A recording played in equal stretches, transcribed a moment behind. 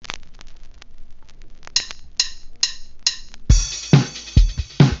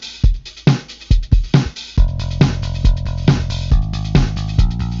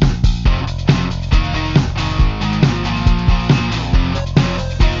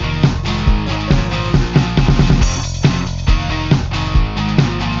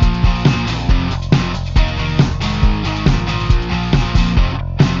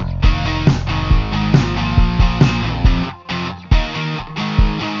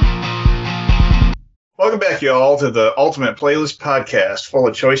Welcome back, y'all, to the Ultimate Playlist Podcast full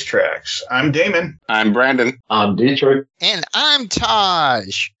of choice tracks. I'm Damon. I'm Brandon. I'm Detroit. And I'm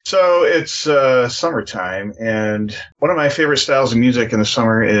Taj. So it's summertime, and one of my favorite styles of music in the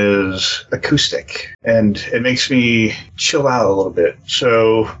summer is acoustic, and it makes me chill out a little bit.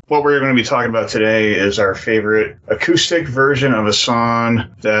 So what we're going to be talking about today is our favorite acoustic version of a song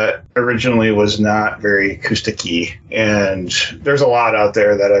that originally was not very acoustic-y, and there's a lot out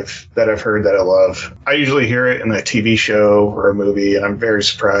there that I've heard that I love. I usually hear it in a TV show or a movie, and I'm very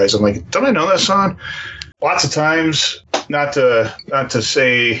surprised. I'm like, don't I know that song? Lots of times, not to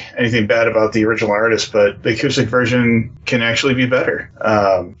say anything bad about the original artist, but the acoustic version can actually be better.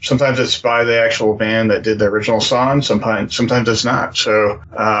 Sometimes it's by the actual band that did the original song. Sometimes it's not. So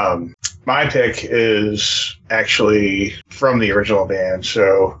my pick is actually from the original band.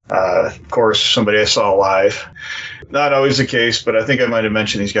 So of course, somebody I saw live. Not always the case, but I think I might have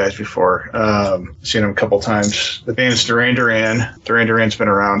mentioned these guys before. Seen them a couple times. The band's Duran Duran. Duran Duran's been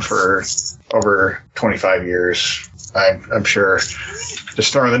around for over 25 years. I'm sure.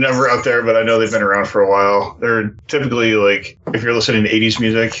 Just throwing the number out there, but I know they've been around for a while. They're typically like, if you're listening to 80s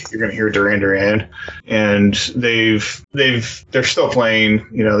music, you're going to hear Duran Duran, and they're still playing.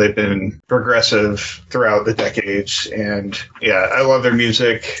 You know, they've been progressive throughout the decades, and yeah, I love their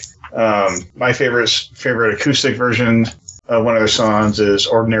music. My favorite acoustic version of one of their songs is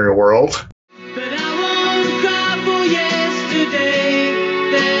 "Ordinary World." But I won't cry for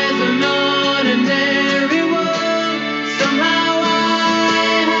yesterday. There's an ordinary world. Somehow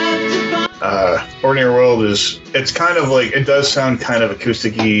I have to find. Ordinary World it's kind of like, it does sound kind of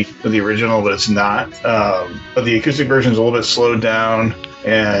acoustic-y to the original, but it's not. But the acoustic version is a little bit slowed down,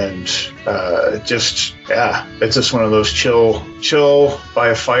 and it's just one of those chill by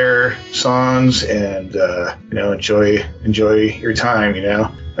a fire songs, and enjoy your time. You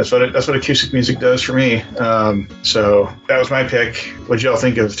know, that's what acoustic music does for me. So that was my pick. What'd y'all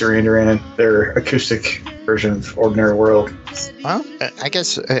think of Duran Duran, their acoustic version of Ordinary World? Well, I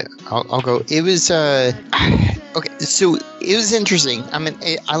guess I'll go. It was okay. So it was interesting. I mean,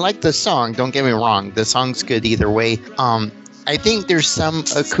 I like the song. Don't get me wrong. The song's good either way. I think there's some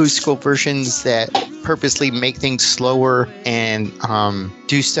acoustical versions that purposely make things slower and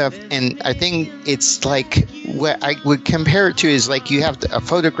do stuff. And I think it's like, what I would compare it to is like you have a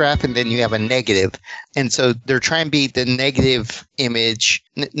photograph and then you have a negative. And so they're trying to be the negative image,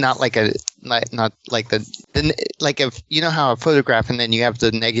 not like if you know how a photograph and then you have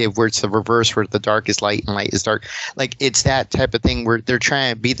the negative where it's the reverse, where the dark is light and light is dark. Like it's that type of thing where they're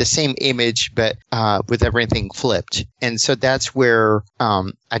trying to be the same image, but with everything flipped. And so that's where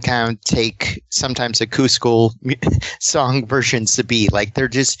I kind of take sometimes acoustical song versions to be like, they're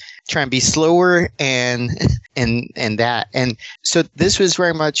just trying to be slower and that. And so this was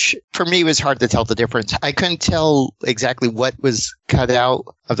very much, for me, it was hard to tell the difference. I couldn't tell exactly what was cut out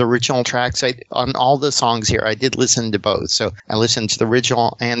of the original tracks. On all the songs here, I did listen to both. So I listened to the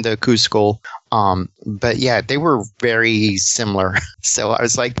original and the acoustical. But yeah, they were very similar. So I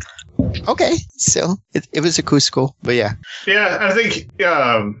was like, okay, so it was acoustical, but yeah. Yeah, I think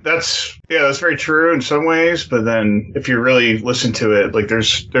that's very true in some ways, but then if you really listen to it, like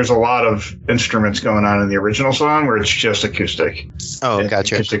there's a lot of instruments going on in the original song where it's just acoustic. Oh,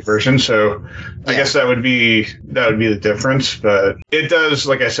 gotcha. Acoustic version. So I guess that would be the difference, but it does,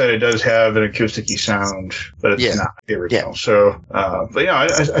 like I said, it does have an acoustic-y sound, but it's not the original. Yeah. So, but yeah,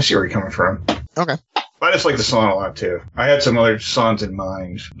 I see where you're coming from. Okay. I just like the song a lot, too. I had some other songs in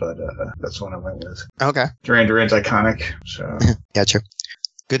mind, but that's one I went with. Okay. Duran Duran's iconic, so. Gotcha.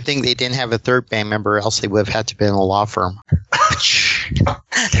 Good thing they didn't have a third band member, else they would have had to be in a law firm.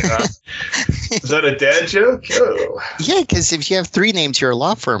 Is that a dad joke? Oh. Yeah, because if you have three names, you're a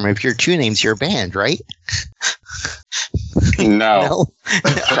law firm. If you're two names, you're a band, right? No.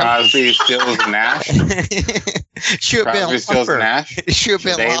 Crosby, Stills, Nash. Should have been a law firm. Nash. Should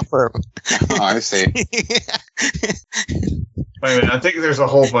have been a law firm. Oh, I see. Wait a minute. I think there's a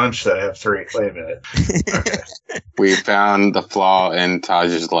whole bunch that have three. Wait a minute. Okay. We found the flaw in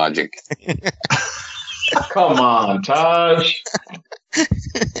Taj's logic. Come on, Taj.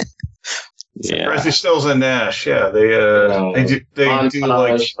 Yeah. Crosby, Stills, and Nash. Yeah, they do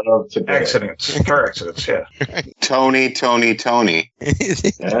like accidents, car accidents. Yeah. Tony. Yeah.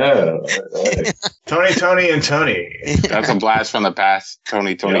 Right. Tony, and Tony. That's a blast from the past.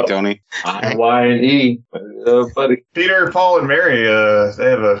 Tony. I-Y-N-E. Buddy. Peter, Paul, and Mary.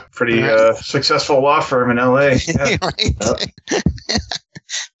 They have a pretty successful law firm in L.A. Yeah. Right.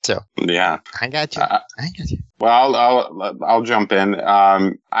 So Yeah. I got you. I got you. Well, I'll jump in.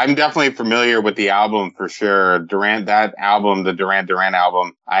 I'm definitely familiar with the album for sure. The Duran Duran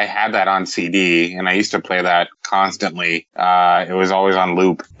album. I had that on CD, and I used to play that constantly. It was always on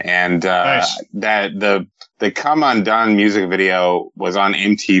loop, and Nice. the Come Undone music video was on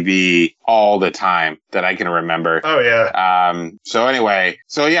MTV all the time that I can remember. Oh yeah.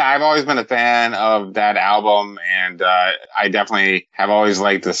 So yeah, I've always been a fan of that album, and I definitely have always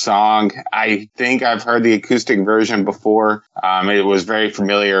liked the song. I think I've heard the acoustic version before. It was very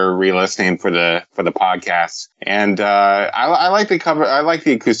familiar re-listening for the podcast, and I like the cover. I like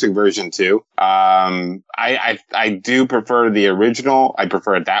the acoustic version too. I do prefer the original. I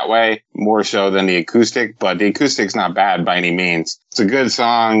prefer it that way more so than the acoustic, but the acoustic's not bad by any means. It's a good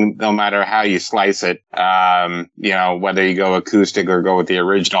song, no matter how you slice it. Whether you go acoustic or go with the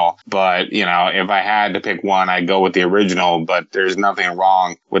original. But if I had to pick one, I'd go with the original. But there's nothing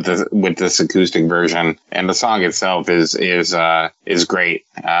wrong with this acoustic version, and the song itself is great.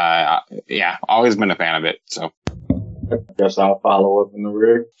 Always been a fan of it. So. I guess I'll follow up in the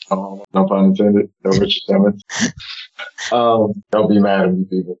rig. No pun intended. No Richard Simmons. Don't be mad at me,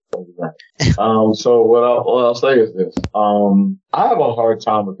 people. Don't be mad. So what I'll say is this. I have a hard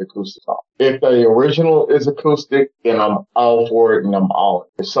time with acoustic songs. If the original is acoustic, then I'm all for it and I'm all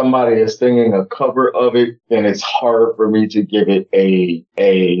in. If somebody is singing a cover of it, then it's hard for me to give it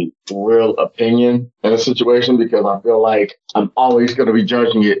a real opinion in a situation because I feel like I'm always going to be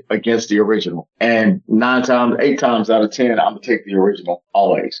judging it against the original. And 8 times out of 10, I'm going to take the original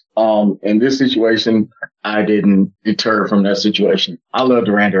always. In this situation, I didn't deter from that situation. I love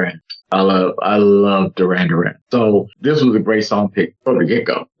Duran Duran. I love Duran Duran. So this was a great song pick from the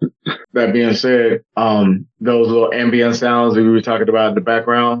get-go. That being said, those little ambient sounds that we were talking about in the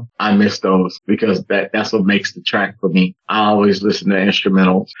background, I miss those because that's what makes the track for me. I always listen to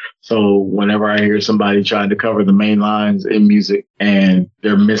instrumentals. So whenever I hear somebody trying to cover the main lines in music and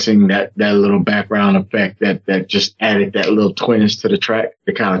they're missing that little background effect that just added that little twinge to the track,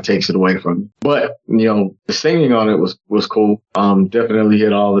 it kind of takes it away from me. But, the singing on it was cool. Definitely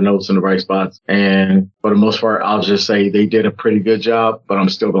hit all the notes in the right spots. And for the most part, I'll just say they did a pretty good job, but I'm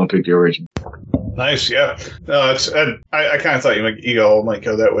still going to pick the original. Nice, yeah. No, I kind of thought you might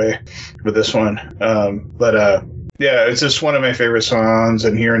go that way with this one. Yeah, it's just one of my favorite songs,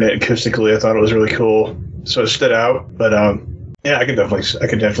 and hearing it acoustically, I thought it was really cool. So it stood out. But yeah, I could definitely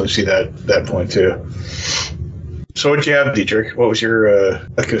see that point too. So what'd you have, Dietrich? What was your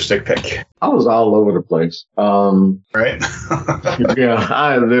acoustic pick? I was all over the place. Right? Yeah,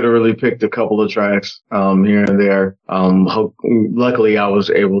 I literally picked a couple of tracks here and there. Luckily, I was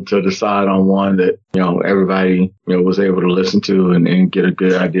able to decide on one that everybody was able to listen to and get a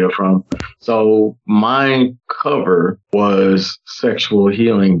good idea from. So my cover was "Sexual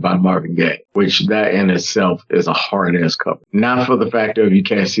Healing" by Marvin Gaye, which that in itself is a hard-ass cover. Not for the fact of you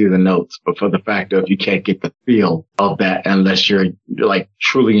can't see the notes, but for the fact of you can't get the feel of that unless you're like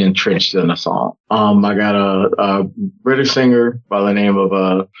truly entrenched in a song. I got a British singer by the name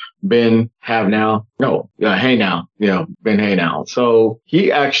of Ben Haynow. Ben Haynow. So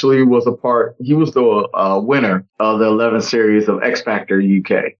he actually was he was the winner of the 11th series of X Factor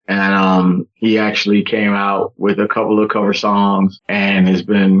UK. And he actually came out with a couple of cover songs and has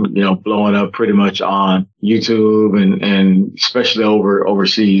been, blowing up pretty much on YouTube and especially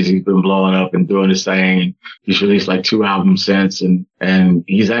overseas. He's been blowing up and doing his thing. He's released like 2 albums since and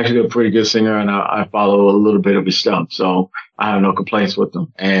he's actually a pretty good singer, and I follow a little bit of his stuff. So I have no complaints with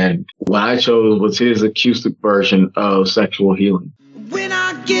him. And what I chose was his acoustic version of "Sexual Healing." When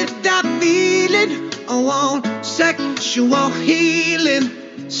I get that feeling, I want sexual healing,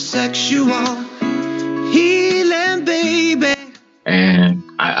 baby. And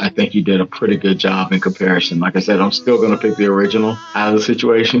I think he did a pretty good job in comparison. Like I said, I'm still going to pick the original out of the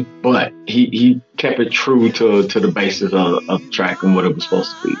situation, but he kept it true to the basis of the track and what it was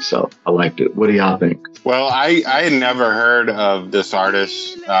supposed to be. So I liked it. What do y'all think? Well, I had never heard of this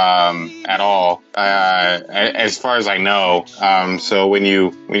artist at all, as far as I know. So when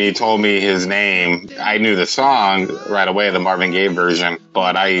you told me his name, I knew the song right away, the Marvin Gaye version,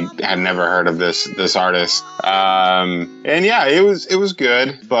 but I had never heard of this artist. And yeah, it was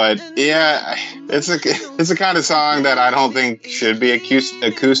good, but yeah, it's the kind of song that I don't think should be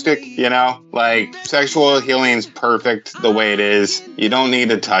acoustic. Like "Sexual Healing's perfect the way it is. You don't need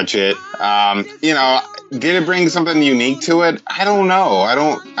to touch it. did it bring something unique to it? I don't know. I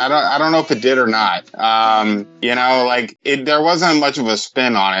don't know if it did or not. Like there wasn't much of a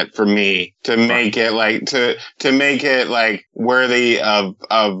spin on it for me to make it like to make it like worthy of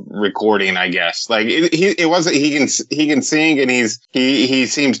recording, I guess. Like it wasn't, he can sing and he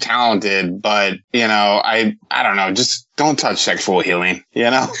seems talented, but I don't know, just don't touch Sexual Healing,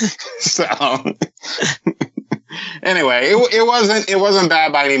 So anyway, it wasn't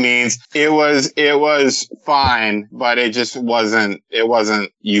bad by any means. It was fine, but it just wasn't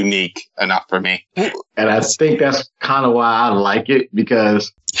unique enough for me. And I think that's kind of why I like it,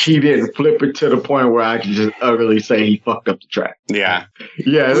 because he didn't flip it to the point where I can just utterly say he fucked up the track. Yeah.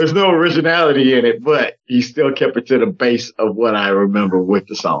 Yeah, there's no originality in it, but he still kept it to the base of what I remember with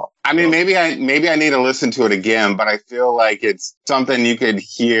the song. I mean, maybe I need to listen to it again, but I feel like it's something you could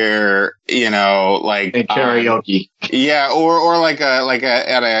hear, like in karaoke. Yeah, or like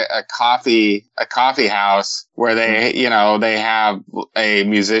at a coffee house where they they have a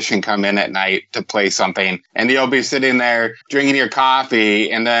musician come in at night to play something, and you'll be sitting there drinking your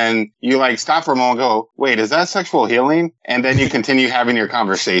coffee, and then you like stop for a moment and go, wait, is that Sexual Healing? And then you continue having your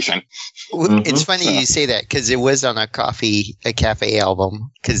conversation. It's funny you say that, because it was on a cafe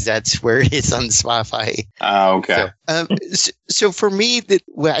album, because that's where it is on Spotify. Oh, okay. So for me,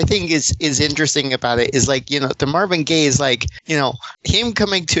 what I think is interesting about it is like, the Marvin Gaye is like, him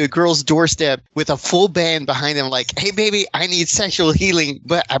coming to a girl's doorstep with a full band behind him, like, hey, baby, I need sexual healing,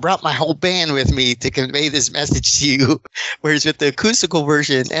 but I brought my whole band with me to convey this message to you. Whereas with the acoustical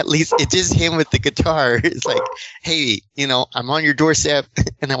version, at least it's just him with the guitar. It's like, hey, I'm on your doorstep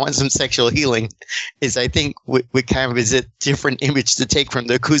and I want some sexual healing. Is I think what kind of is a different image to take from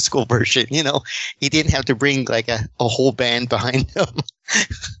the acoustical version. He didn't have to bring like a whole band behind him.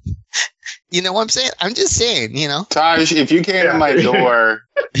 You know what I'm saying? I'm just saying, Taj, if you came to my door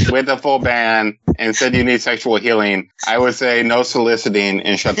with a full band and said you need sexual healing, I would say no soliciting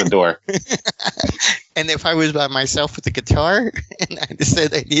and shut the door. And if I was by myself with the guitar and I just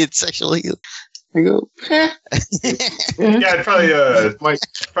said I needed sexual healing, I go, yeah, I'd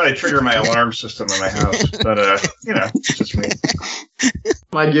probably trigger my alarm system in my house. But it's just me.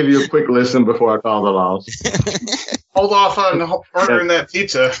 Might give you a quick listen before I call the laws. Hold off on ordering that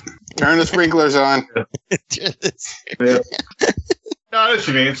pizza. Turn the sprinklers on. Yeah. No, that's what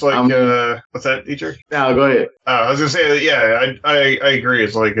you mean. It's like, what's that, teacher? No, go ahead. I was going to say that, yeah, I agree.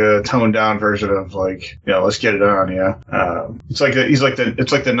 It's like a toned down version of like, let's get it on, it's like it's like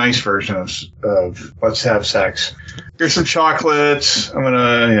the nice version of let's have sex. Here's some chocolates. I'm going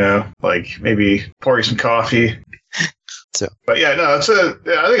to, like maybe pour you some coffee. So. But yeah, no, I think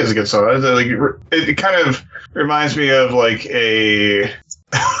it's a good song. It kind of reminds me of like a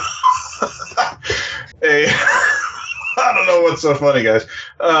I don't know what's so funny, guys.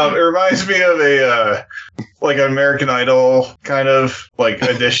 It reminds me of a like an American Idol kind of like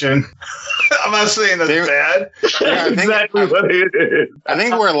edition. I'm not saying that's bad. Yeah, exactly what it is. I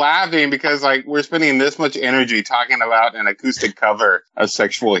think we're laughing because like we're spending this much energy talking about an acoustic cover of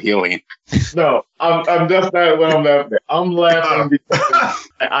Sexual Healing. No, I'm just not what I'm laughing at. I'm laughing because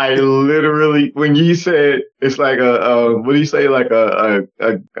I literally, when you said it's like what do you say, like a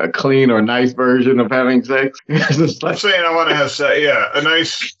clean or nice version of having sex? It's like, I'm saying I want to have sex. Yeah, a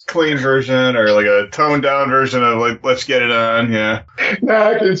nice clean version or like a toned down version of like let's get it on. Yeah,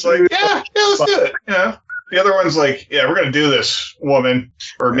 nah, I can see it. Yeah, let's do it. The other one's like, yeah, we're gonna do this, woman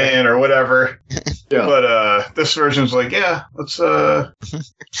or man or whatever. Yeah. But this version's like, yeah, let's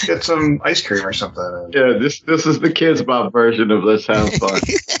get some ice cream or something. Yeah, this is the Kids Bop version of let's have fun.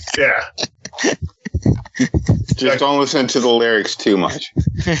 Yeah. Just don't listen to the lyrics too much.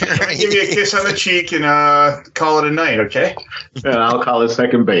 Give you a kiss on the cheek and call it a night, okay? And I'll call it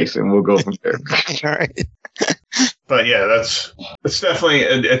second base, and we'll go from there. All right. But yeah, it's definitely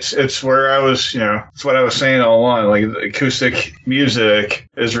it's where I was, it's what I was saying all along. Like acoustic music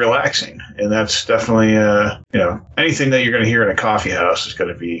is relaxing, and that's definitely anything that you're going to hear in a coffee house is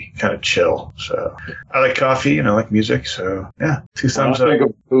going to be kind of chill. So I like coffee and I like music. So yeah, 2 thumbs up. When I think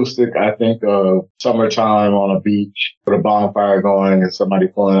of acoustic, I think of summertime on a beach with a bonfire going and somebody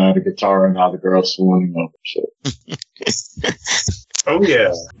pulling out a guitar and all the girls swooning over shit. Oh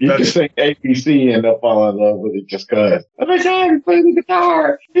yeah, you can sing ABC and they'll fall in love with it just cause. Oh my god, he's playing the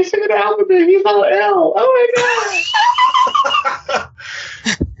guitar. He's singing the album, he's all L. Oh my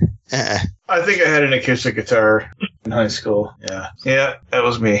god. I think I had an acoustic guitar in high school. Yeah, that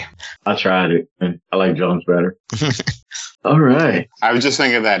was me. I tried it, and I like drums better. All right. I was just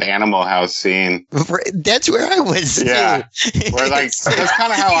thinking of that Animal House scene. That's where I was. Yeah. Too. Where like that's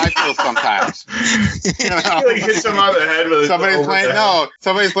kind of how I feel sometimes. You know? Like hits him on the head with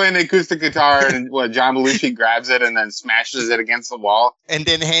somebody's playing the acoustic guitar and John Belushi grabs it and then smashes it against the wall and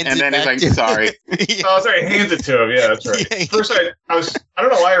then hands and it then back he's like, sorry. Oh, sorry, hands it to him. Yeah, that's right. Yeah. First, I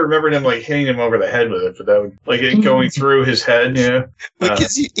don't know why I remembered him like hitting him over the head with it, but that would like it going through his head. Yeah,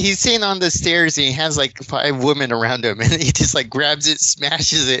 Because he's sitting on the stairs and he has like 5 women around him, and he just like grabs it,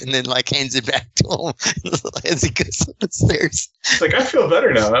 smashes it, and then like hands it back to him as he goes up the stairs. It's like I feel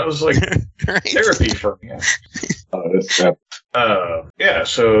better now. That was like Right? therapy for me. Yeah.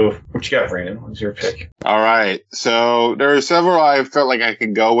 So what you got, Brandon? What's your pick? All right. So there are several I felt like I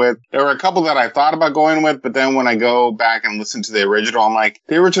could go with. There were a couple that I thought about going with, but then when I go back and listen to the original, I'm like,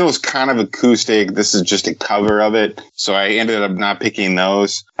 the original is kind of acoustic. This is just a cover of it. So I ended up not picking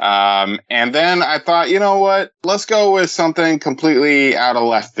those. And then I thought, you know what? Let's go with something completely out of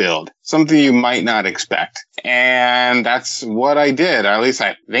left field. Something you might not expect. And that's what I did. Or at least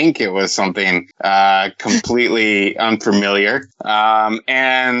I think it was something completely unfamiliar.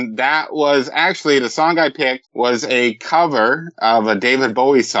 And that was actually the song I picked was a cover of a David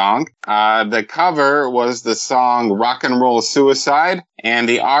Bowie song. The cover was the song Rock and Roll Suicide. And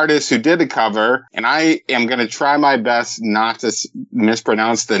the artist who did the cover, and I am going to try my best not to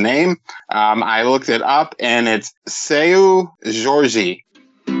mispronounce the name. I looked it up and it's Seu Jorge.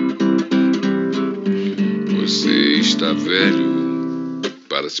 Você está velho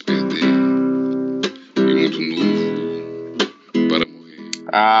para se perder e muito novo para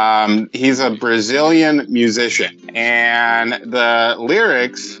morrer. He's a Brazilian musician, and the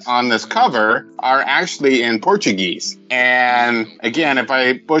lyrics on this cover are actually in Portuguese. And again, if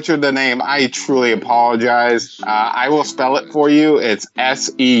I butchered the name, I truly apologize. I will spell it for you. It's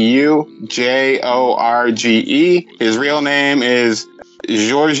Seujorge. His real name is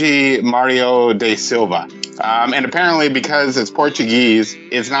Jorge Mario de Silva. And apparently because it's Portuguese,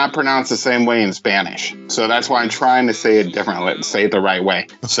 it's not pronounced the same way in Spanish. So that's why I'm trying to say it differently, say it the right way.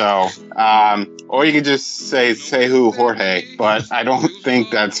 So, or you could just say Seu Jorge, but I don't think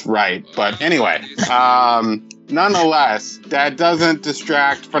that's right. But anyway, nonetheless, that doesn't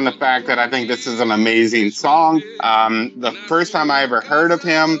distract from the fact that I think this is an amazing song. The first time I ever heard of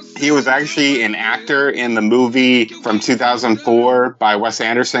him, he was actually an actor in the movie from 2004 by Wes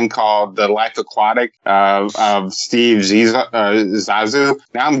Anderson called The Life Aquatic of Steve Zissou.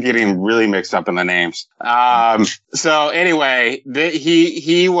 Now I'm getting really mixed up in the names. So anyway,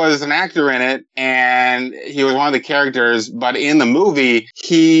 he was an actor in it, and he was one of the characters. But in the movie,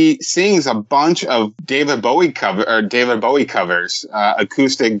 he sings a bunch of David Bowie covers,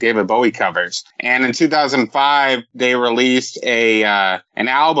 acoustic David Bowie covers. And in 2005, they released an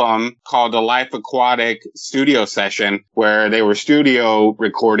album called The Life Aquatic Studio Session, where they were studio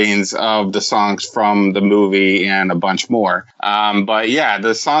recordings of the songs from the movie and a bunch more. But yeah,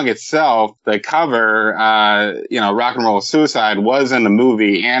 the song itself, the cover, Rock and Roll Suicide was in the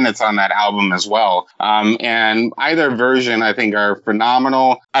movie and it's on that album as well. And either version I think are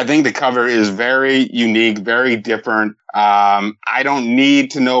phenomenal. I think the cover is very unique, very different. I don't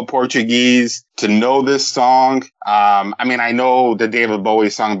need to know Portuguese to know this song. I know the David Bowie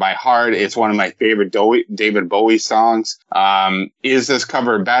song by heart. It's one of my favorite David Bowie songs. Is this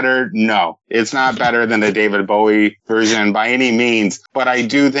cover better? No, it's not better than the David Bowie version by any means, but I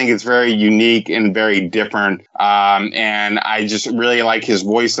do think it's very unique and very different. And I just really like his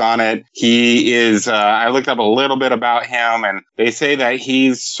voice on it. He is, I looked up a little bit about him and they say that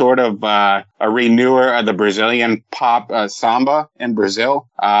he's sort of, a renewer of the Brazilian pop samba in Brazil.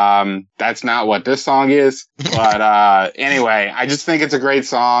 That's not what this song is, but anyway, I just think it's a great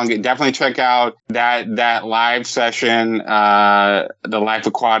song. Definitely check out that live session, the Life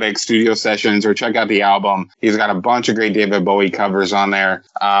Aquatic studio sessions, or check out the album. He's got a bunch of great David Bowie covers on there,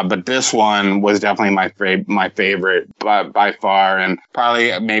 but this one was definitely my favorite by far, and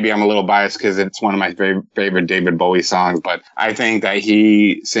probably maybe I'm a little biased because it's one of my favorite David Bowie songs, but I think that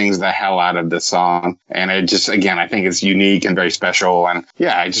he sings the hell out of this song, and it just, again, I think it's unique and very special, and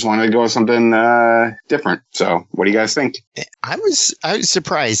yeah, I just wanted to go with something different. So what do you guys think? I was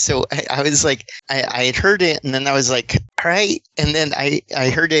surprised. So I was like, I had heard it, and then I was like, all right, and then I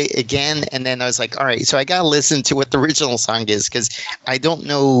heard it again, and then I was like, all right, so I gotta listen to what the original song is because I don't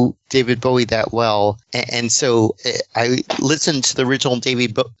know David Bowie that well, and so I listened to the original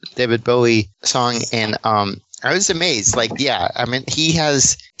David Bowie song, and I was amazed. Like, yeah, I mean, he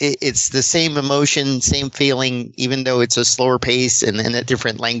has, it's the same emotion, same feeling, even though it's a slower pace and in a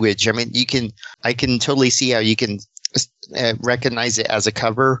different language. I mean, I can totally see how you can recognize it as a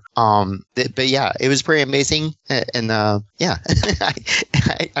cover. But yeah, it was pretty amazing, and yeah,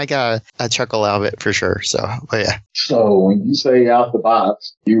 I got a chuckle out of it for sure. So, but yeah. So when you say out the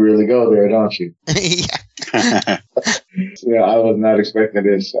box, you really go there, don't you? Yeah. Yeah, I was not expecting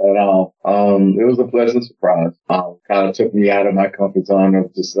this at all. It was a pleasant surprise. Kind of took me out of my comfort zone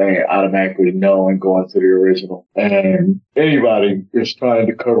of just saying automatically no and going to the original. And anybody is trying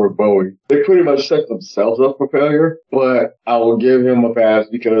to cover Bowie, they pretty much set themselves up for failure. But I will give him a pass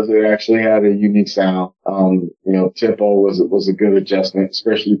because it actually had a unique sound. Tempo was a good adjustment,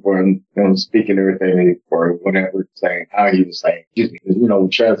 especially for him speaking everything or whatever, saying how he was saying. Excuse me,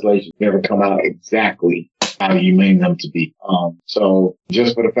 translations never come out exactly how you mean them to be. So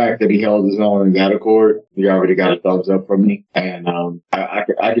just for the fact that he held his own in that accord, he already got a thumbs up from me. And I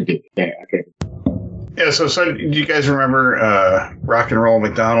could do it. Yeah, I can. Yeah, so do you guys remember Rock and Roll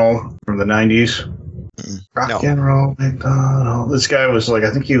McDonald from the 90s? Rock and Roll McDonald. This guy was like,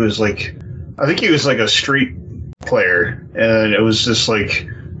 I think he was like a street player, and it was just like,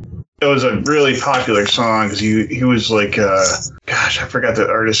 it was a really popular song because he was like, gosh, I forgot the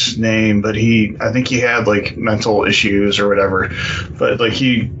artist's name, but I think he had like mental issues or whatever. But like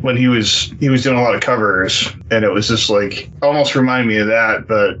when he was doing a lot of covers, and it was just like almost reminded me of that,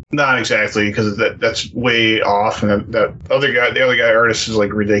 but not exactly because that's way off. And the other guy artist is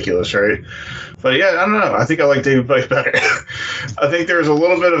like ridiculous, right? But yeah, I don't know. I think I like David Bowie better. I think there's a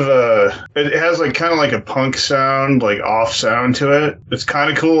little bit of it has like kind of like a punk sound, like off sound to it. It's kind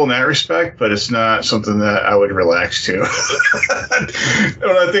of cool in that respect, but it's not something that I would relax to.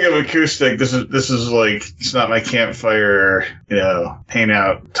 When I think of Acoustic, this is like, it's not my campfire, hang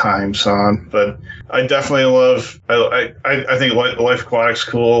out time song, but I definitely love, I think Life Aquatic's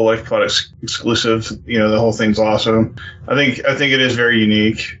cool. Life Aquatic's exclusive. The whole thing's awesome. I think it is very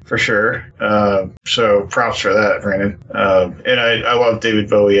unique for sure. So props for that, Brandon. And I love David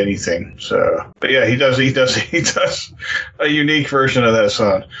Bowie anything. So, but yeah, he does a unique version of that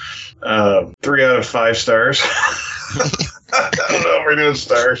song. 3 out of 5 stars. I don't know if we're doing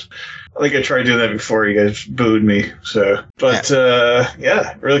stars. I think I tried doing that before. You guys booed me. So, but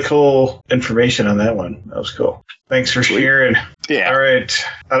yeah, really cool information on that one. That was cool. Thanks for sharing. Yeah. All right.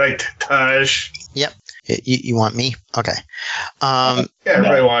 All right, Taj. Yep. You want me? Okay. Yeah,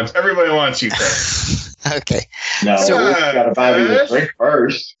 everybody wants you, Taj. Okay. No, so we gotta buy me the drink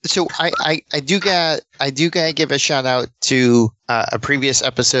first. So I do gotta give a shout out to a previous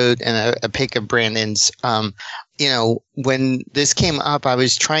episode and a pick of Brandon's. When this came up, I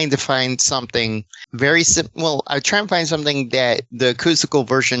was trying to find something very simple. I was trying to find something that the acoustical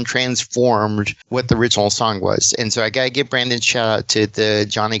version transformed what the original song was. And so I got to give Brandon a shout out to the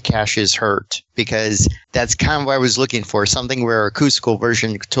Johnny Cash's Hurt, because that's kind of what I was looking for. Something where acoustical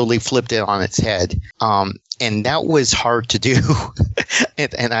version totally flipped it on its head. And that was hard to do.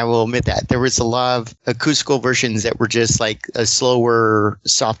 and I will admit that. There was a lot of acoustical versions that were just like a slower,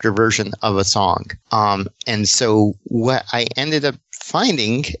 softer version of a song. And so what I ended up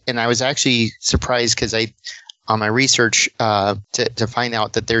finding, and I was actually surprised because on my research to find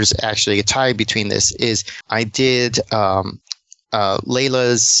out that there's actually a tie between this, is I did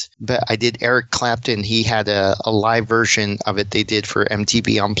Layla's, but I did Eric Clapton. He had a live version of it they did for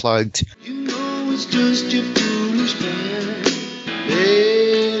MTV Unplugged. It's just your foolish plan,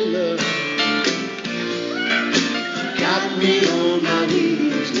 Layla. Got me on my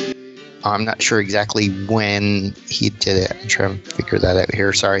knees. I'm not sure exactly when he did it. I'm trying to figure that out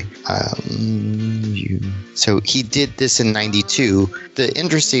here. Sorry. So he did this in 92. The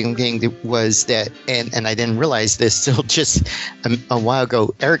interesting thing was that, and I didn't realize this till just a while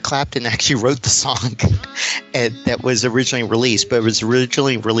ago, Eric Clapton actually wrote the song that was originally released, but it was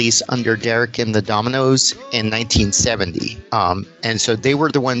originally released under Derek and the Dominoes in 1970. And so they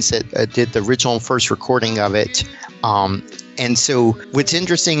were the ones that did the original first recording of it. And so what's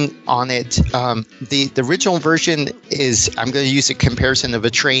interesting on it, the original version is, I'm going to use a comparison of a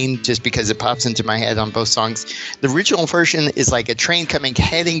train just because it pops into my head on both songs. The original version is like a train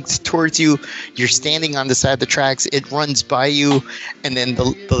heading towards you. You're standing on the side of the tracks. It runs by you. And then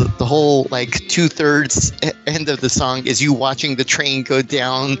the whole like 2/3 end of the song is you watching the train go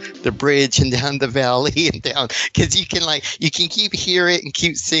down the bridge and down the valley and down. Because you can keep hear it and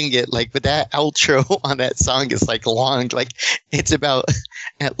keep sing it. Like, but that outro on that song is like long, like it's about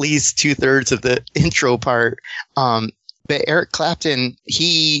at least 2/3 of the intro part. But Eric Clapton,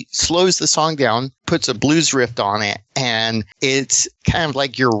 he slows the song down, puts a blues riff on it, and it's kind of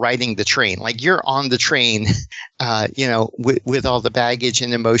like you're riding the train, like you're on the train, with all the baggage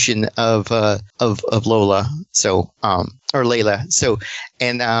and emotion of Lola. So, or Layla. So,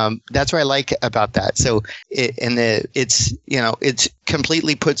 and that's what I like about that. So, it's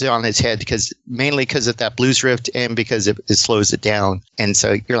completely puts it on its head mainly because of that blues riff and because it slows it down. And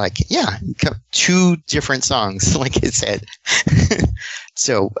so you're like, yeah, two different songs, like it said.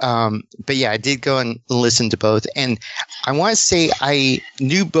 So, but yeah, I did go and listen to both. And I want to say I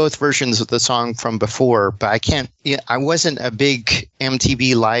knew both versions of the song from before, but I wasn't a big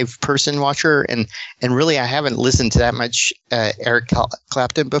MTV Live person watcher. And really, I haven't listened to that much Eric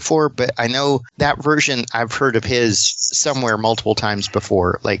Clapton before, but I know that version I've heard of his somewhere multiple times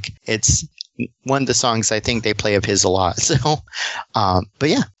before. Like, it's one of the songs I think they play of his a lot. So, but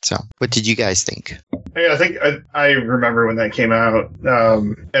yeah. So, what did you guys think? Yeah, I think I remember when that came out,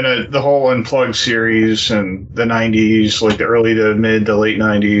 and the whole Unplugged series and the 90s, like the early to mid to late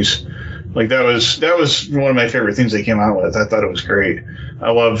 90s. Like that was one of my favorite things they came out with. I thought it was great. I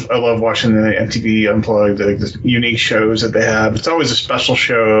love watching the MTV Unplugged, the unique shows that they have. It's always a special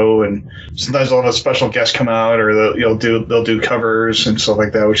show, and sometimes they'll have a special guest come out, or they'll do covers and stuff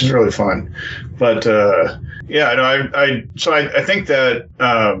like that, which is really fun. But yeah, no, I think that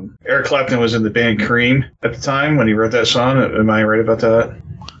Eric Clapton was in the band Cream at the time when he wrote that song. Am I right about that?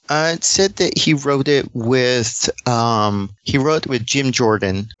 It said that he wrote it with Jim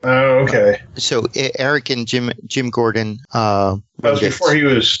Jordan. Oh, okay. So Eric and Jim Gordon. That was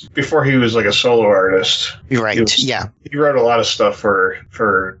before he was like a solo artist. You're right. Yeah. He wrote a lot of stuff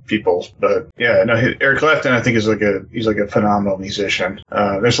for people, but yeah, no. Eric Clapton, I think, he's like a phenomenal musician.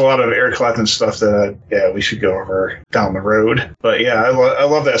 There's a lot of Eric Clapton stuff that we should go over down the road. But yeah, I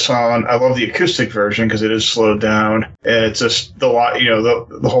love that song. I love the acoustic version because it is slowed down, and it's just the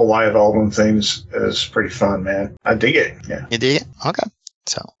whole live album thing is pretty fun, man. I dig it. Yeah. You dig it? Okay.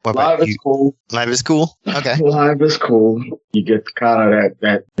 So what Live about is you? cool. Live is cool. Okay. Live is cool. You get kind of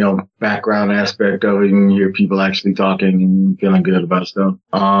that background aspect of it, and you hear people actually talking and feeling good about stuff.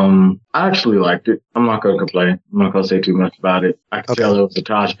 I actually liked it. I'm not gonna complain. I'm not gonna say too much about it. I can tell it was a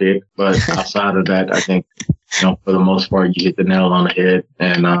Tosh pick, but outside of that, I think for the most part, you hit the nail on the head,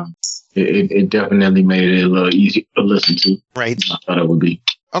 and it definitely made it a little easier to listen to. Right. I thought it would be.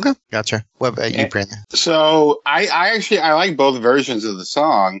 Okay, gotcha. What about you, Brandon? So I like both versions of the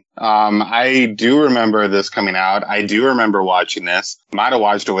song. I do remember this coming out. I do remember watching this. Might have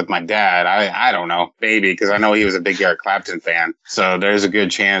watched it with my dad. I don't know, maybe, because I know he was a big Eric Clapton fan. So there's a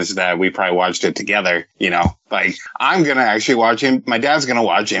good chance that we probably watched it together. Like I'm gonna actually watch him. My dad's gonna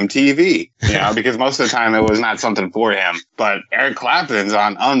watch MTV. Because most of the time it was not something for him. But Eric Clapton's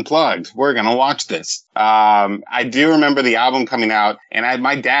on Unplugged. We're gonna watch this. I do remember the album coming out, and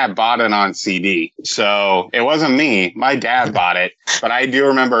my dad bought it on CD. So it wasn't me. My dad bought it, but I do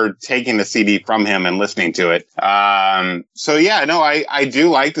remember taking the CD from him and listening to it. So yeah, no, I do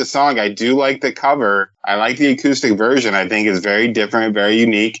like the song. I do like the cover. I like the acoustic version. I think it's very different, very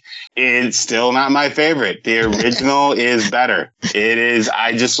unique. It's still not my favorite. The original is better. It is.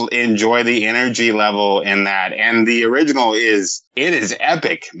 I just enjoy the energy level in that. And the original is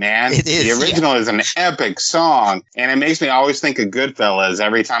epic, man. It is. The original is an epic song. And it makes me always think of Goodfellas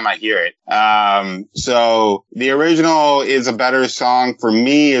every time I hear it. So the original is a better song. For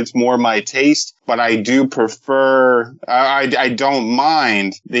me, it's more my taste. But I do prefer, I don't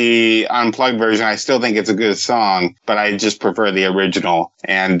mind the Unplugged version. I still think it's a good song, but I just prefer the original.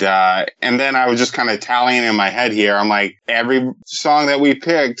 And then I was just kind of tallying in my head here. I'm like, every song that we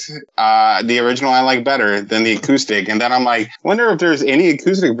picked, the original I like better than the acoustic. And then I'm like, wonder if there's any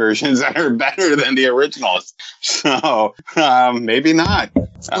acoustic versions that are better than the originals. So, maybe not.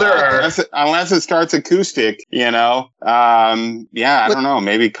 Unless it starts acoustic, yeah, I don't know.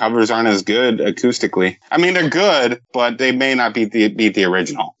 Maybe covers aren't as good acoustically. I mean, they're good, but they may not beat the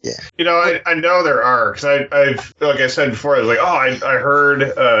original. Yeah. I know there are, because I've like I said before, I was like, I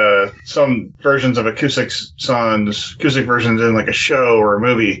heard some versions of acoustic versions in like a show or a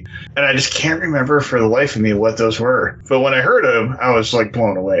movie, and I just can't remember for the life of me what those were. But when I heard them, I was like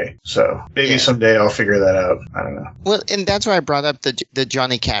blown away. So maybe someday I'll figure that out. I don't know. Well, and that's why I brought up the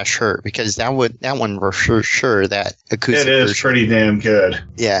Johnny Cash shirt, because that one for sure that acoustic. It is version. pretty damn good.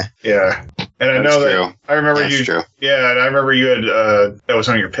 Yeah. Yeah. And I know that I remember That's you. True. Yeah, and I remember you had that was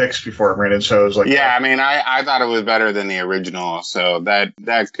one of your picks before, Brandon. So it was like, yeah, I mean, I thought it was better than the original, so that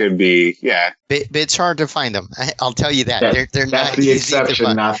could be, yeah. But it's hard to find them. I'll tell you that. They're that's not the easy exception, to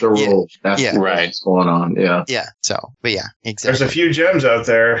find. not the rule. That's what's going on. Yeah. Yeah. So, but yeah, exactly. There's a few gems out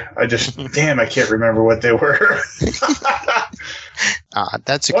there. I just, damn, I can't remember what they were.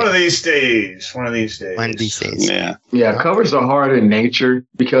 That's one of these days. One of these days. One of these days. Yeah. Yeah, covers are hard in nature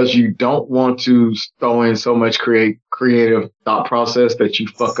because you don't want to throw in so much creative thought process that you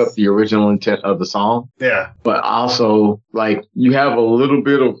fuck up the original intent of the song. Yeah. But also, like, you have a little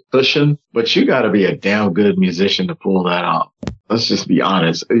bit of cushion, but you got to be a damn good musician to pull that off. Let's just be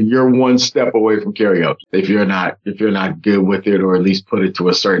honest. You're one step away from karaoke if you're not good with it, or at least put it to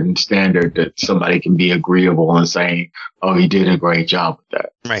a certain standard that somebody can be agreeable in saying, "Oh, you did a great job with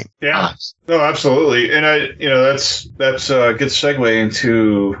that." Right. Yeah. No, absolutely. And that's a good segue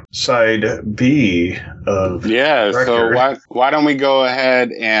into side B of record. So why don't we go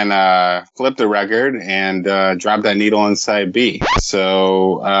ahead and flip the record and drop that needle in side B?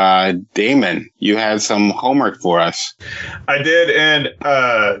 So Damon, you had some homework for us. I did, and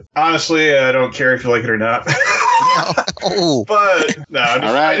honestly, I don't care if you like it or not. Oh. But no.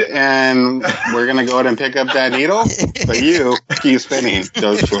 All right, and we're gonna go ahead and pick up that needle, but you keep spinning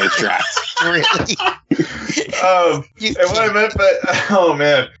those choice tracks. Really? And what I meant by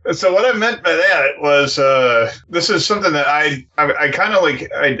so what I meant by that was this is something that I kind of like.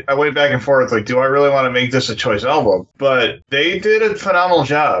 I went back and forth, like, do I really want to make this a choice album? But they did a phenomenal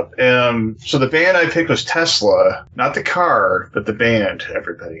job. So the band I picked was Tesla, not the car, but the band.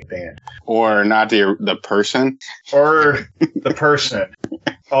 Everybody, band, or not the person, or the person.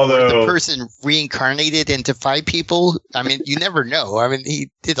 Although the person reincarnated into 5 people, I mean, you never know. I mean, he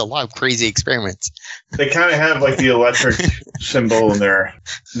did a lot of crazy experiments. They kind of have like the electric symbol in their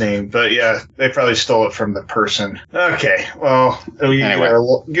name, but yeah, they probably stole it from the person. Okay, well, we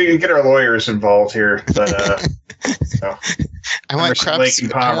get our lawyers involved here, but so. I want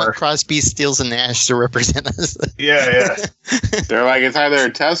Crosby, Stills, and Nash to represent us. Yeah. They're like, it's either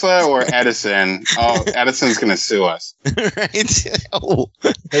Tesla or Edison. Oh, Edison's going to sue us. Right? Oh.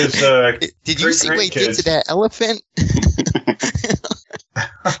 His, did you see what he did to that elephant?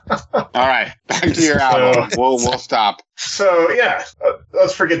 All right, back to your album. We'll stop. So yeah,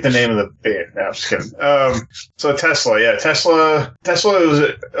 let's forget the name of the band. No, I'm just kidding. So Tesla was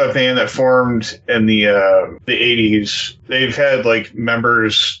a band that formed in the 80s. They've had like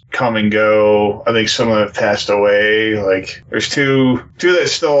members come and go. I think some have passed away. Like there's two that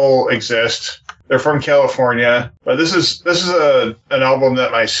still exist. They're from California, but this is an album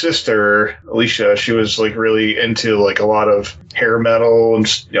that my sister Alicia, she was like really into like a lot of hair metal and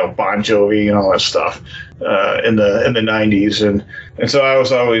Bon Jovi and all that stuff in the 90s, and so I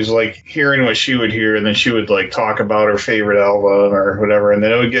was always like hearing what she would hear, and then she would like talk about her favorite album or whatever, and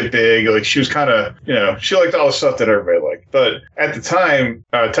then it would get big. Like she was kind of she liked all the stuff that everybody liked, but at the time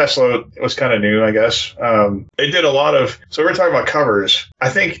Tesla was kind of new, I guess. They did a lot of, so we're talking about covers. I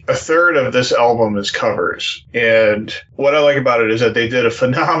think a third of this album is covers, and what I like about it is that they did a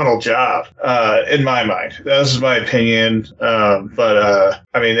phenomenal job in my mind. This is my opinion, but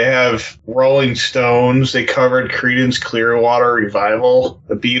I mean, they have Rolling Stones. They covered Creedence Clearwater Revival,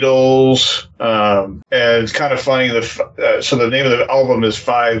 the Beatles, and it's kind of funny. So the name of the album is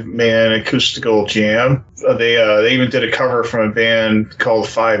 5-Man Acoustical Jam. They even did a cover from a band called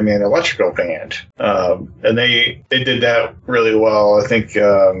 5-Man Electrical Band, and they did that really well. I think,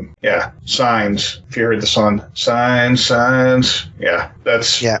 Signs. If you heard the song, Signs, yeah,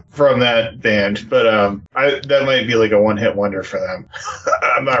 that's from that band. But that might be like a one-hit wonder for them.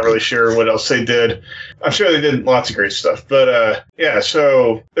 I'm not really sure what else they did. I'm sure they did lots of great stuff. But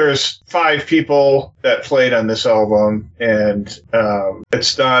so there's 5 people that played on this album, and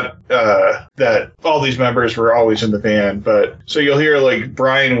it's not that all these members were always in the band, but so you'll hear like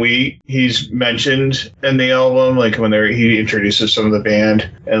Brian Wheat, he's mentioned in the album, like when he introduces some of the band,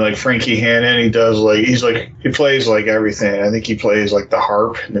 and like Frankie Hannon, he plays like everything. I think he plays like the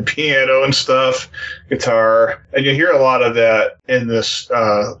harp and the piano and stuff, guitar, and you hear a lot of that in this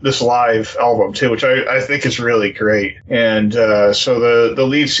live album too, which I think is really great. And so the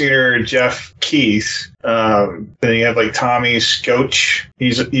lead singer Jeff Keith, then you have like Tommy Scotch.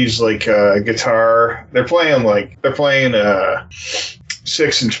 He's like guitar. They're playing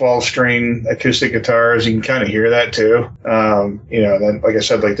 6 and 12 string acoustic guitars. You can kind of hear that too. Then like I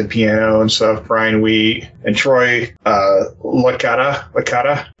said, like the piano and stuff. Brian Wheat and Troy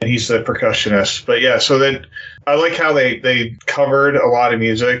Licata, and he's the percussionist. But yeah, so then I like how they covered a lot of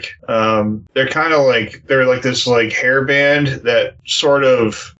music. They're kind of like, they're like this like hair band that sort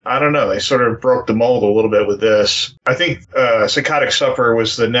of, I don't know, they sort of broke the mold a little bit with this. I think Psychotic Supper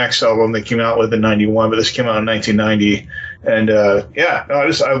was the next album they came out with in 91, but this came out in 1990. And yeah, no,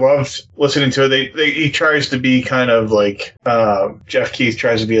 I loved listening to it. He tries to be kind of like Jeff Keith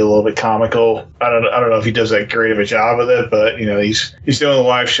tries to be a little bit comical. I don't know if he does that great of a job with it, but you know, he's doing a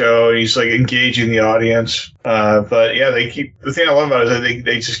live show and he's like engaging the audience. But yeah, the thing I love about it is that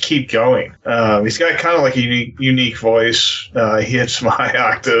they just keep going. He's got kind of like a unique voice. He hits some high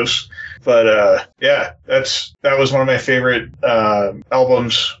octaves. But yeah, that was one of my favorite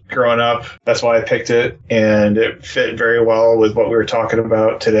albums growing up. That's why I picked it, and it fit very well with what we were talking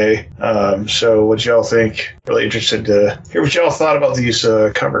about today. So what y'all think? Really interested to hear what y'all thought about these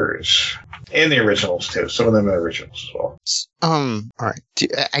covers. And the originals too. Some of them are originals as well. All right.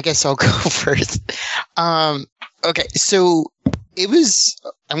 I guess I'll go first. Okay. So it was.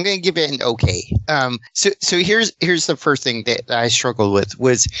 I'm going to give it an okay. So here's the first thing that I struggled with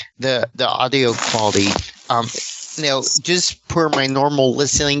was the audio quality. Just per my normal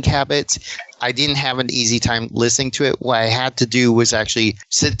listening habits, I didn't have an easy time listening to it. What I had to do was actually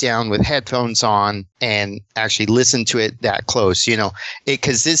sit down with headphones on and actually listen to it that close,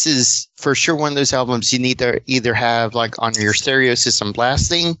 because this is for sure one of those albums you need to either have like on your stereo system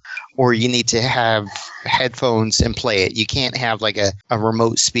blasting, or you need to have headphones and play it. You can't have like a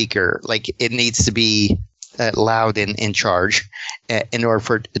remote speaker. Like it needs to be loud and in charge in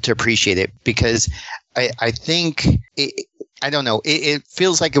order to appreciate it, because I think I don't know. It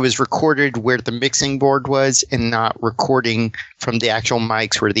feels like it was recorded where the mixing board was and not recording from the actual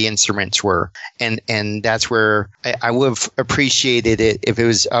mics where the instruments were. And that's where I would have appreciated it if it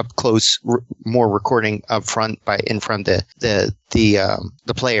was up close, more recording up front in front of the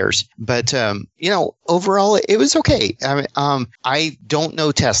players. But, overall, it was okay. I don't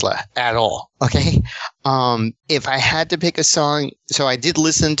know Tesla at all. Okay. If I had to pick a song, so I did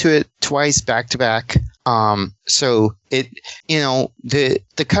listen to it twice back to back. So it,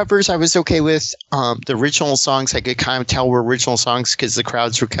 the covers I was okay with. The original songs I could kind of tell were original songs because the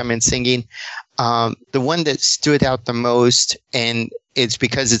crowds would come in singing. The one that stood out the most, and it's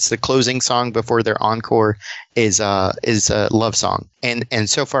because it's the closing song before their encore, is a Love Song. And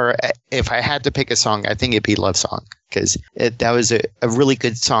so far, if I had to pick a song, I think it'd be Love Song, because that was a really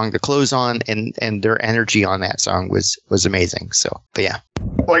good song to close on, and their energy on that song was amazing. So, but yeah.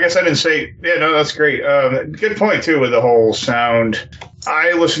 Well, I guess I didn't say. Yeah, no, that's great. Good point too with the whole sound.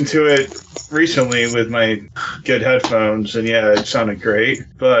 I listened to it recently with my good headphones, and yeah, it sounded great.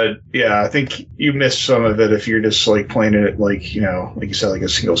 But yeah, I think you missed some of it if you're just like playing it like like you said, like a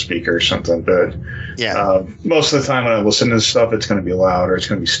single speaker or something. But yeah, most of the time when I listen to this stuff, it's going to be loud or it's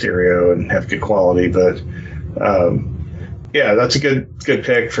going to be stereo and have good quality. But yeah, that's a good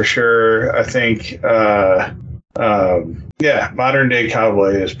pick for sure. I think. Yeah, Modern Day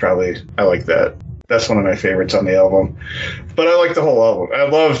Cowboy is probably, I like that. That's one of my favorites on the album. But I like the whole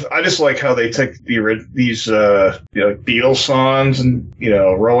album. I just like how they take these Beatles songs and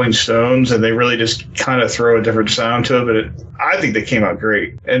Rolling Stones, and they really just kind of throw a different sound to it. But I think they came out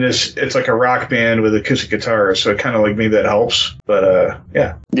great. And it's like a rock band with acoustic guitars, so it kind of like maybe that helps. But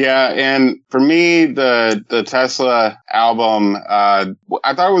yeah. Yeah, and for me, the Tesla album, I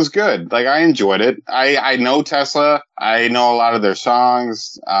thought it was good. Like I enjoyed it. I know Tesla. I know a lot of their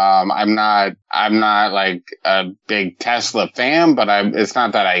songs. I'm not like a big Tesla fan, but it's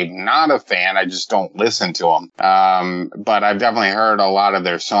not that I'm not a fan. I just don't listen to them. But I've definitely heard a lot of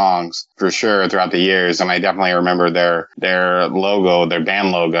their songs for sure throughout the years. And I definitely remember their logo, their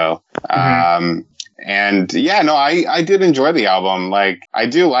band logo. Mm-hmm. And yeah, no, I did enjoy the album. Like, I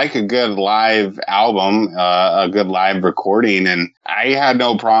do like a good live album, a good live recording. And I had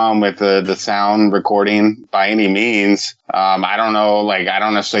no problem with the sound recording by any means. I don't know, like, I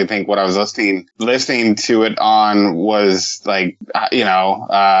don't necessarily think what I was listening to it on was like,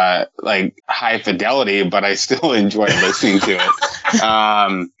 like high fidelity, but I still enjoyed listening to it.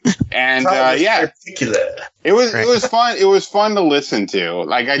 Yeah, it was fun. It was fun to listen to.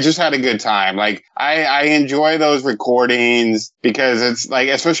 Like, I just had a good time. Like, I enjoy those recordings because it's like,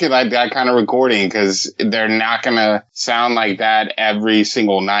 especially like that kind of recording, because they're not going to sound like that every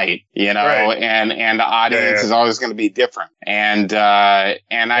single night, right. And the audience is always going to be different. And I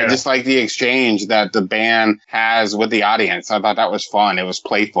just like the exchange that the band has with the audience. I thought that was fun. It was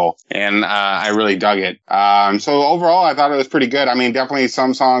playful, and I really dug it. So overall, I thought it was pretty good. I mean, definitely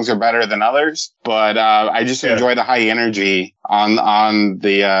some songs are better than others, but I just enjoy the high energy on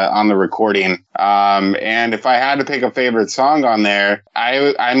the recording. And if I had to pick a favorite song on there,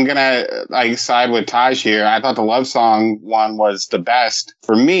 I'm gonna like side with Taj here. I thought the love song one was the best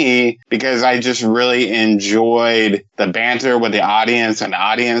for me because I just really enjoyed the banter with the audience and the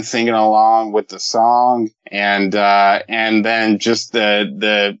audience singing along with the song. And then just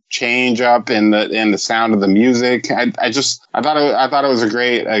the change up in the sound of the music. I thought it was a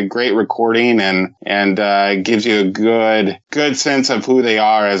great recording and gives you a good sense of who they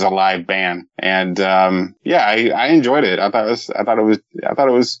are as a live band. And I enjoyed it. I thought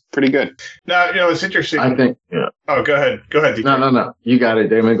it was pretty good. Now, it's interesting. I think, yeah. Oh, go ahead, DJ. No. You got it,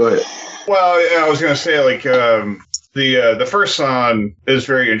 Damon. Go ahead. Well, yeah, I was going to say, like, the first song is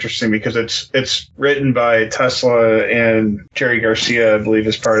very interesting because it's written by Tesla and Jerry Garcia, I believe,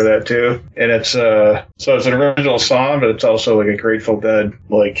 is part of that too. And it's so it's an original song, but it's also like a Grateful Dead,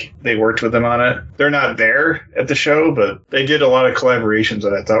 like they worked with them on it. They're not there at the show, but they did a lot of collaborations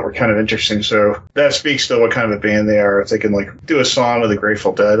that I thought were kind of interesting. So that speaks to what kind of a band they are. If they can like do a song with the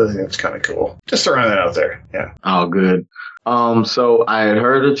Grateful Dead, I think that's kind of cool. Just throwing that out there. Yeah. Oh, good. So I had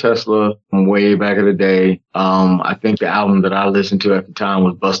heard of Tesla from way back in the day. I think the album that I listened to at the time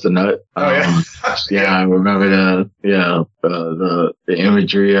was Bust a Nut. Yeah, I remember the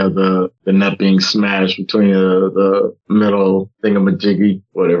imagery of the nut being smashed between the middle thingamajiggy,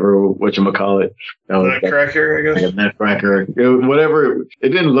 whatchamacallit. Nutcracker, I guess. Like a nutcracker. It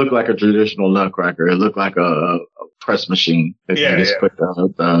didn't look like a traditional nutcracker. It looked like a press machine. They just put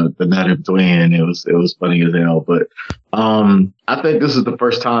the nut in between. It was funny as hell. But I think this is the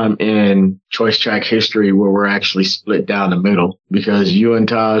first time in Choice Track history where we're actually split down the middle, because you and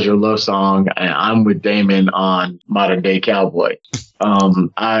Taj are Love Song and I'm with Damon on Modern Day Cowboy.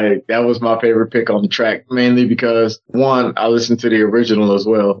 That was my favorite pick on the track, mainly because one, I listened to the original as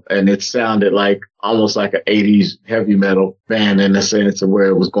well, and it sounded like almost like an 80s heavy metal band in the sense of where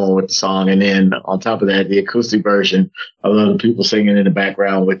it was going with the song. And then on top of that, the acoustic version, I love the people singing in the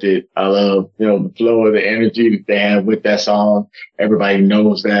background with it. I love, the flow of the energy that they have with that song. Everybody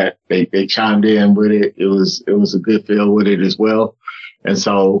knows that they chimed in with it. It was a good feel with it as well. And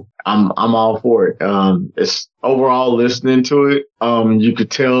so I'm all for it. It's overall listening to it. You could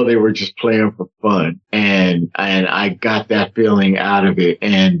tell they were just playing for fun, and I got that feeling out of it.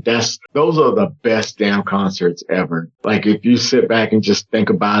 And those are the best damn concerts ever. Like if you sit back and just think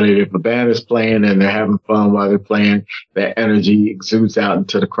about it, if a band is playing and they're having fun while they're playing, that energy exudes out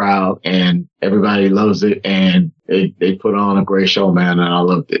into the crowd and everybody loves it, and they put on a great show, man, and I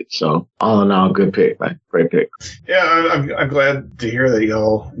loved it. So all in all, good pick, man. Great pick. Yeah, I'm glad to hear that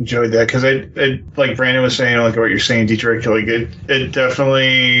y'all enjoyed that, because it like Brandon was saying, like what you're saying, Dietrich, like it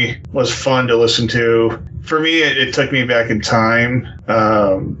definitely was fun to listen to. For me, it took me back in time.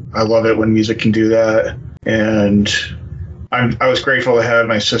 I love it when music can do that, and I was grateful to have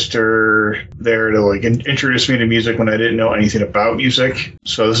my sister there to like introduce me to music when I didn't know anything about music.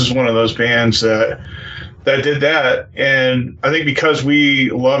 So this is one of those bands that did that, and I think because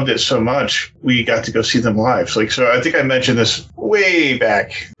we loved it so much, we got to go see them live. So I think I mentioned this way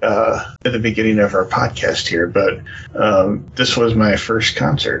back at the beginning of our podcast here, but this was my first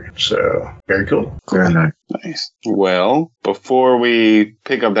concert, so very cool. Very nice. Nice. Well, before we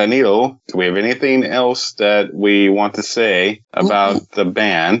pick up that needle, do we have anything else that we want to say about the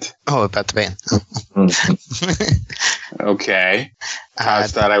band? Oh, about the band. Okay. I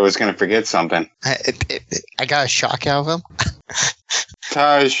thought I was going to forget something. I got a shock album.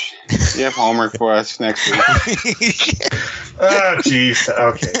 Taj, you have homework for us next week. Oh, jeez.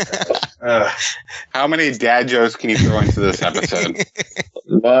 Okay. How many dad jokes can you throw into this episode?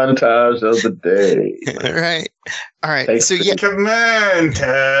 Montage of the day. All right. So yeah. Come on,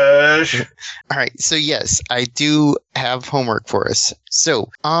 Taj. All right. So yes, I do have homework for us. So,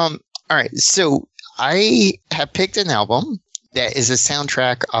 all right. So I have picked an album that is a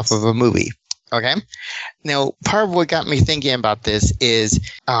soundtrack off of a movie. Okay. Now, part of what got me thinking about this is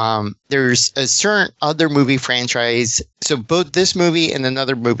there's a certain other movie franchise. So both this movie and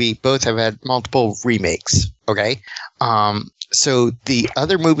another movie both have had multiple remakes. Okay. So the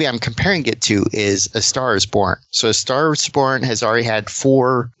other movie I'm comparing it to is A Star is Born. So A Star is Born has already had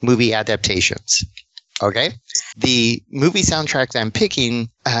 4 movie adaptations. Okay. The movie soundtrack that I'm picking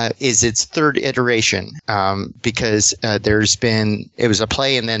is its 3rd iteration because it was a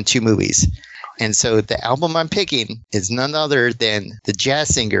play and then 2 movies. And so the album I'm picking is none other than The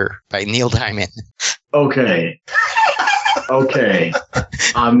Jazz Singer by Neil Diamond. Okay. Okay,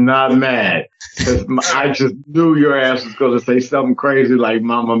 I'm not mad. 'Cause I just knew your ass was going to say something crazy like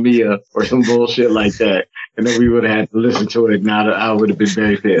Mamma Mia or some bullshit like that. And then we would have had to listen to it. Now that I would have been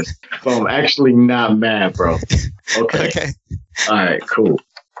very pissed. So I'm actually not mad, bro. Okay. All right, cool.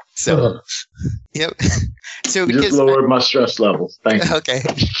 So, yep. So just because lowered my stress levels. Thank you. Okay.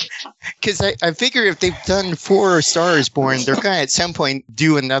 Because I figure if they've done 4 Star is Born, they're going to at some point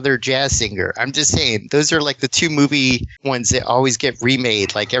do another jazz singer. I'm just saying, those are like the 2 movie ones that always get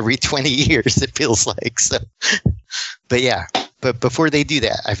remade like every 20 years, it feels like. So, but yeah. But before they do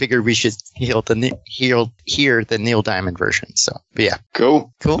that, I figured we should hear the Neil Diamond version. So, but yeah.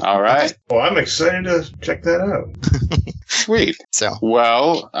 Cool. All right. Okay. Well, I'm excited to check that out. Sweet. So,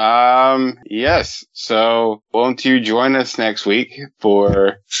 well, yes. So, won't you join us next week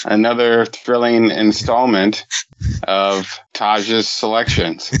for another thrilling installment of Taj's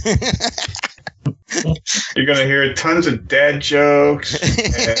selections? You're going to hear tons of dad jokes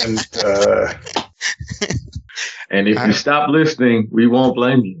and. And if you stop listening, we won't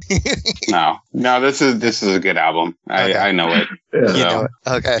blame you. No, this is a good album. I know it. Yeah. So, you know it.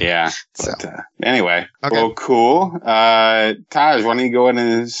 Okay. Yeah. So. But, anyway, Okay. well, cool. Taj, why don't you go ahead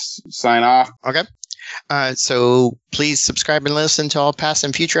and sign off? Okay. So please subscribe and listen to all past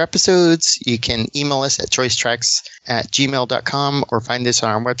and future episodes. You can email us at choicetracks@gmail.com or find us on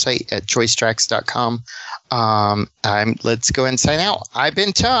our website at choicetracks.com. Let's go and sign out. I've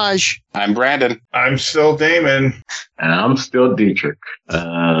been Taj. I'm Brandon. I'm still Damon. And I'm still Dietrich,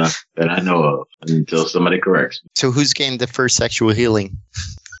 that I know of, until somebody corrects me. So who's getting the first sexual healing?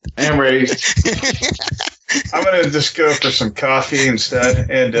 And raised. I'm going to just go for some coffee instead,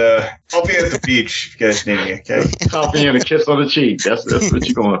 and I'll be at the beach if you guys need me, okay? Coffee and a kiss on the cheek. That's what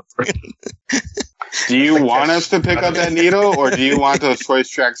you're going for. Do you want us to pick up that needle, or do you want those choice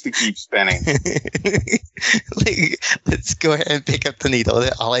tracks to keep spinning? Let's go ahead and pick up the needle.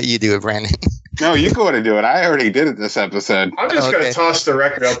 I'll let you do it, Brandon. No, you go ahead and do it. I already did it this episode. I'm just going to toss the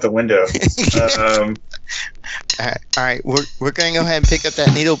record out the window. All right. We're going to go ahead and pick up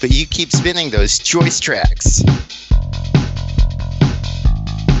that needle, but you keep spinning those choice tracks.